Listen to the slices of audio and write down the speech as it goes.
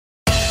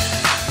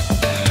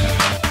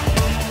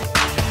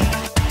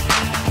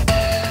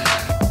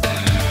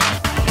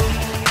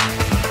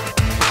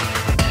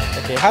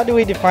how do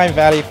we define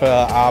value for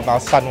our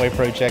Sunway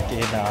project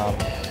in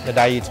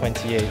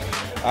Nadayu28?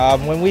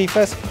 When we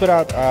first put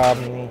out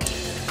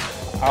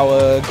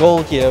our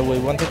goal here, we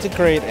wanted to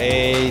create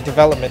a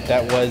development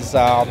that was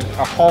a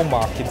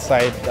hallmark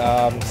inside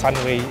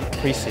Sunway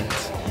precinct.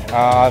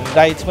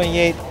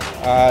 Nadayu28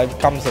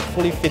 comes with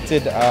fully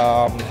fitted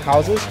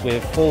houses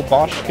with full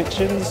Bosch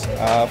kitchens,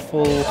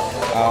 full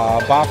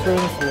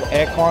bathroom, full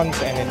air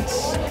cons,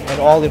 and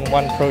all in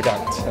one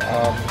product.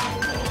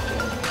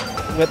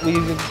 What we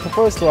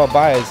propose to our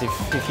buyers, if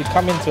you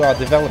come into our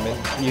development,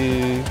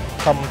 you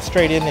come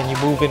straight in and you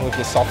move in with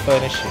your soft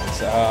furnishings.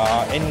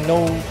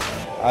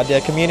 The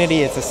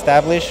community is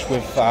established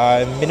with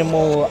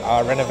minimal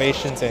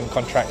renovations and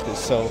contractors.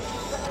 So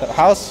the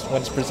house, when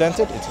it's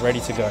presented, it's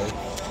ready to go.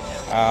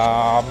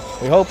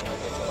 We hope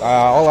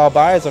all our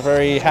buyers are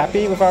very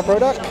happy with our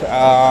product.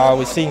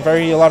 We're seeing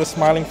a lot of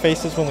smiling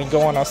faces when we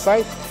go on our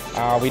site.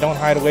 We don't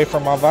hide away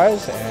from our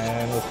buyers,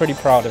 and we're pretty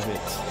proud of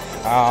it.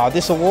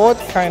 This award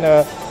kind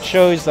of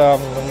shows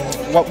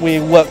what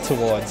we work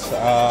towards.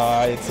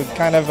 It's a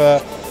kind of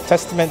a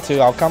testament to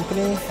our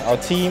company, our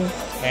team,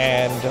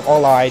 and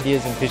all our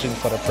ideas and visions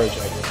for the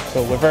project.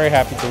 So we're very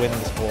happy to win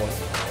this award.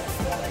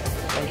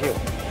 Thank you.